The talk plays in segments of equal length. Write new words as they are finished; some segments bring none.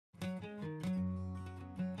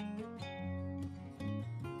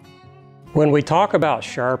When we talk about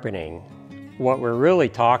sharpening, what we're really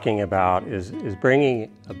talking about is bringing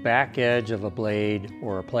a back edge of a blade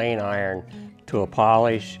or a plane iron to a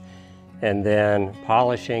polish and then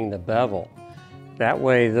polishing the bevel. That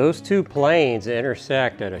way those two planes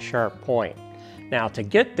intersect at a sharp point. Now to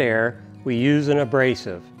get there, we use an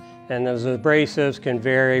abrasive, and those abrasives can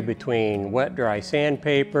vary between wet dry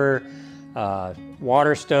sandpaper,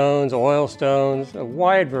 Waterstones, oil stones, a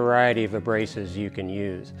wide variety of abrasives you can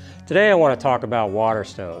use. Today I want to talk about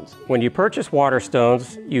Waterstones. When you purchase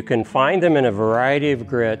Waterstones, you can find them in a variety of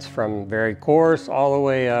grits from very coarse all the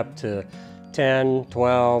way up to 10,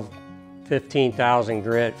 12, 15,000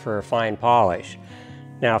 grit for a fine polish.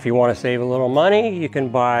 Now if you want to save a little money, you can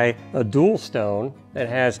buy a dual stone that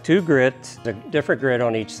has two grits, a different grit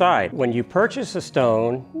on each side. When you purchase a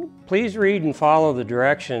stone, please read and follow the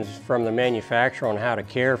directions from the manufacturer on how to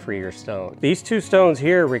care for your stone. These two stones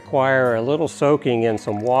here require a little soaking in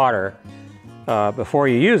some water before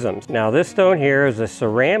you use them. Now this stone here is a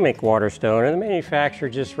ceramic water stone, and the manufacturer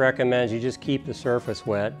just recommends you just keep the surface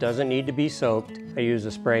wet. Doesn't need to be soaked. I use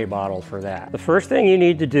a spray bottle for that. The first thing you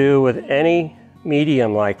need to do with any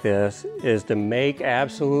medium like this is to make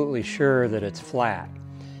absolutely sure that it's flat.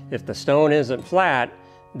 If the stone isn't flat,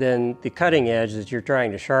 then the cutting edge that you're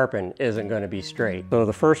trying to sharpen isn't going to be straight. So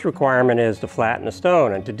the first requirement is to flatten the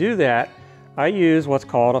stone, and to do that I use what's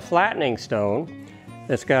called a flattening stone.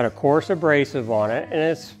 It's got a coarse abrasive on it, and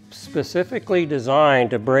it's specifically designed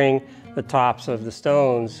to bring the tops of the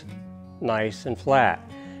stones nice and flat.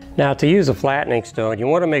 Now to use a flattening stone, you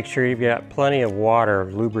want to make sure you've got plenty of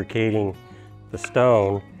water lubricating the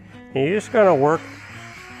stone, and you're just going to work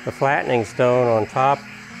the flattening stone on top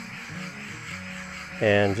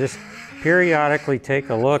and just periodically take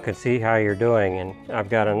a look and see how you're doing. And I've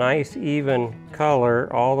got a nice even color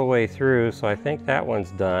all the way through, so I think that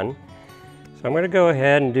one's done. So I'm going to go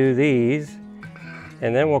ahead and do these,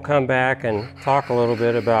 and then we'll come back and talk a little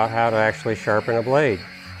bit about how to actually sharpen a blade.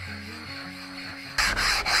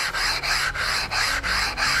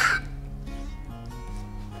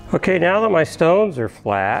 Okay, now that my stones are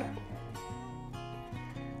flat,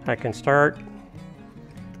 I can start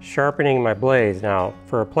sharpening my blades. Now,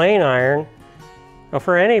 for a plane iron, or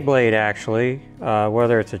for any blade actually,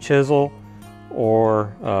 whether it's a chisel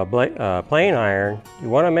or a plane iron, you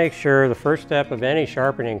want to make sure the first step of any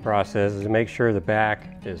sharpening process is to make sure the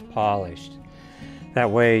back is polished.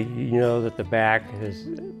 That way you know that the back is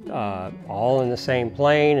all in the same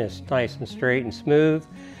plane, it's nice and straight and smooth,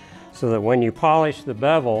 so that when you polish the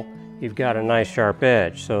bevel, you've got a nice sharp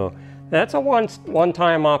edge. So that's a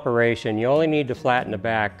one-time operation. You only need to flatten the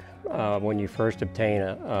back when you first obtain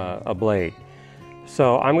a blade.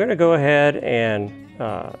 So I'm going to go ahead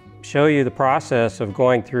and show you the process of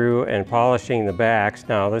going through and polishing the backs.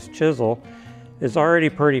 Now this chisel is already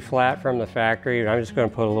pretty flat from the factory, and I'm just going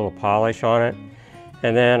to put a little polish on it.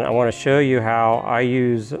 And then I want to show you how I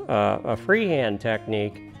use a freehand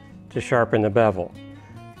technique to sharpen the bevel.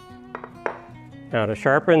 Now to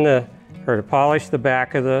to polish the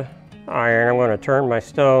back of the iron, I'm going to turn my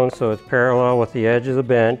stone so it's parallel with the edge of the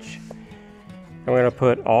bench. I'm going to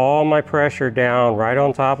put all my pressure down right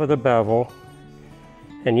on top of the bevel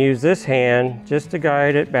and use this hand just to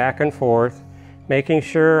guide it back and forth, making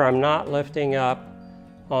sure I'm not lifting up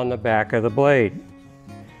on the back of the blade,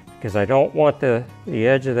 because I don't want the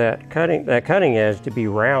edge of that cutting edge to be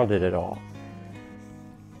rounded at all.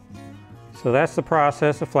 So that's the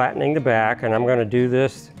process of flattening the back, and I'm going to do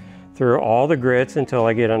this through all the grits until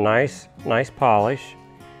I get a nice polish.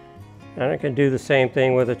 And I can do the same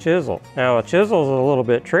thing with a chisel. Now a chisel is a little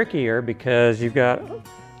bit trickier because you've got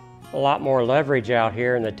a lot more leverage out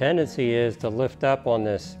here, and the tendency is to lift up on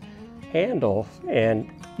this handle, and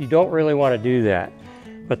you don't really want to do that.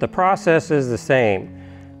 But the process is the same.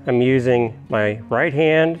 I'm using my right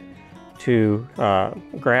hand to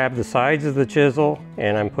grab the sides of the chisel,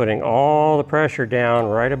 and I'm putting all the pressure down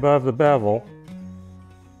right above the bevel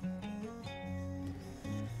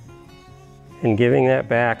and giving that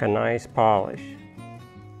back a nice polish.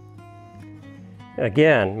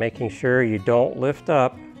 Again, making sure you don't lift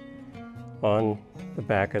up on the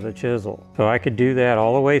back of the chisel. So I could do that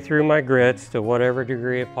all the way through my grits to whatever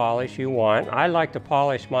degree of polish you want. I like to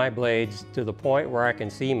polish my blades to the point where I can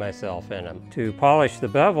see myself in them. To polish the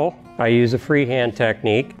bevel, I use a freehand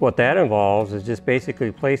technique. What that involves is just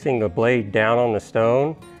basically placing the blade down on the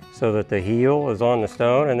stone so that the heel is on the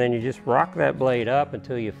stone, and then you just rock that blade up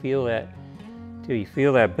until you feel that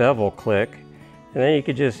bevel click, and then you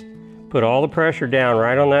could just put all the pressure down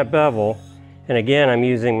right on that bevel. And again, I'm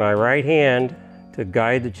using my right hand to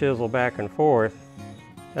guide the chisel back and forth.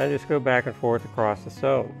 I just go back and forth across the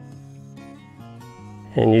stone.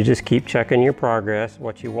 And you just keep checking your progress.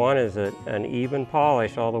 What you want is an even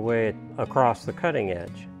polish all the way across the cutting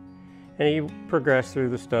edge. And you progress through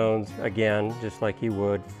the stones again, just like you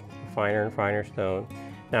would finer and finer stone.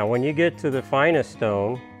 Now when you get to the finest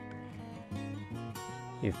stone,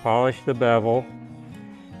 you've polished the bevel.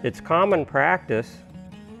 It's common practice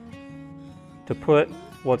to put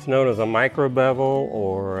what's known as a micro bevel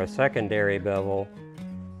or a secondary bevel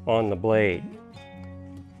on the blade.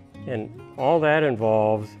 And all that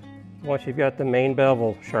involves, once you've got the main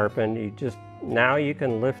bevel sharpened, now you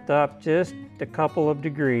can lift up just a couple of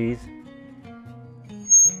degrees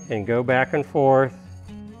and go back and forth,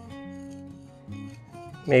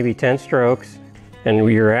 maybe 10 strokes, and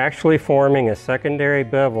you're actually forming a secondary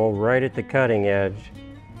bevel right at the cutting edge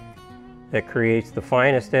that creates the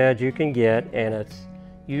finest edge you can get, and it's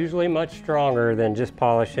usually much stronger than just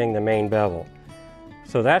polishing the main bevel.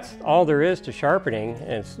 So that's all there is to sharpening.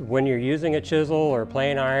 It's when you're using a chisel or a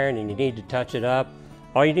plane iron and you need to touch it up,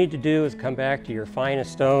 all you need to do is come back to your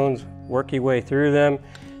finest stones, work your way through them,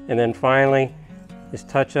 and then finally just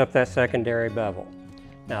touch up that secondary bevel.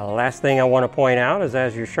 Now the last thing I want to point out is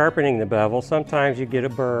as you're sharpening the bevel, sometimes you get a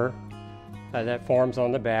burr that forms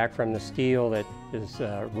on the back from the steel that is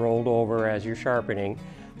rolled over as you're sharpening.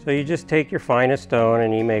 So you just take your finest stone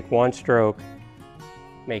and you make one stroke,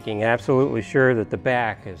 making absolutely sure that the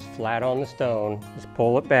back is flat on the stone. Just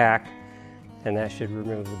pull it back and that should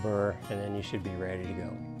remove the burr, and then you should be ready to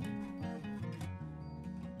go.